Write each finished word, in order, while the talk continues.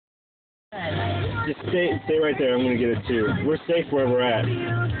Just stay right there. I'm gonna get it too. We're safe where we're at.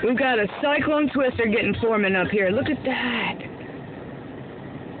 We've got a cyclone twister forming up here. Look at that.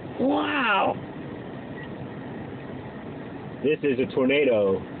 Wow. This is a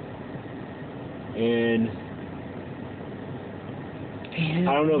tornado, and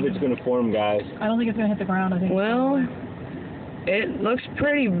I don't know if it's gonna form, guys. I don't think it's gonna hit the ground. I think. Well, it looks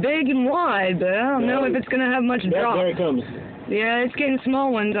pretty big and wide, but I don't know if it's gonna have much drop. There it comes. Yeah, it's getting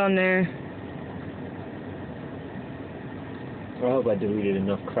small ones on there. I hope I deleted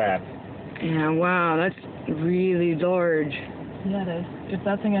enough crap. Yeah, wow, that's really large. Yeah, it is. If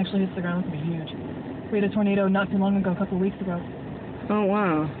that thing actually hits the ground, it's gonna be huge. We had a tornado not too long ago, a couple of weeks ago. Oh,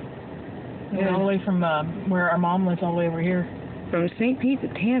 wow. Yeah. All the way from where our mom lives, all the way over here. From St. Pete to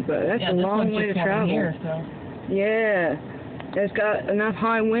Tampa. That's a long way to travel. Here, so. Yeah. It's got enough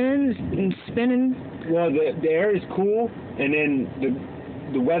high winds and spinning. Well, the air is cool, and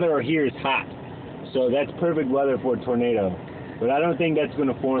then the weather here is hot. So that's perfect weather for a tornado. But I don't think that's going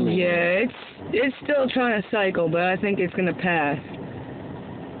to form it. Yeah, it's still trying to cycle, but I think it's going to pass.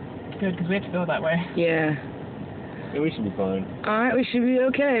 Good, because we have to go that way. Yeah. And we should be fine. Alright, we should be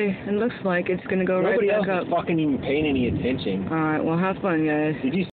okay. It looks like it's going to go right back up. Nobody else is fucking even paying any attention. Alright, well, have fun, guys. Did you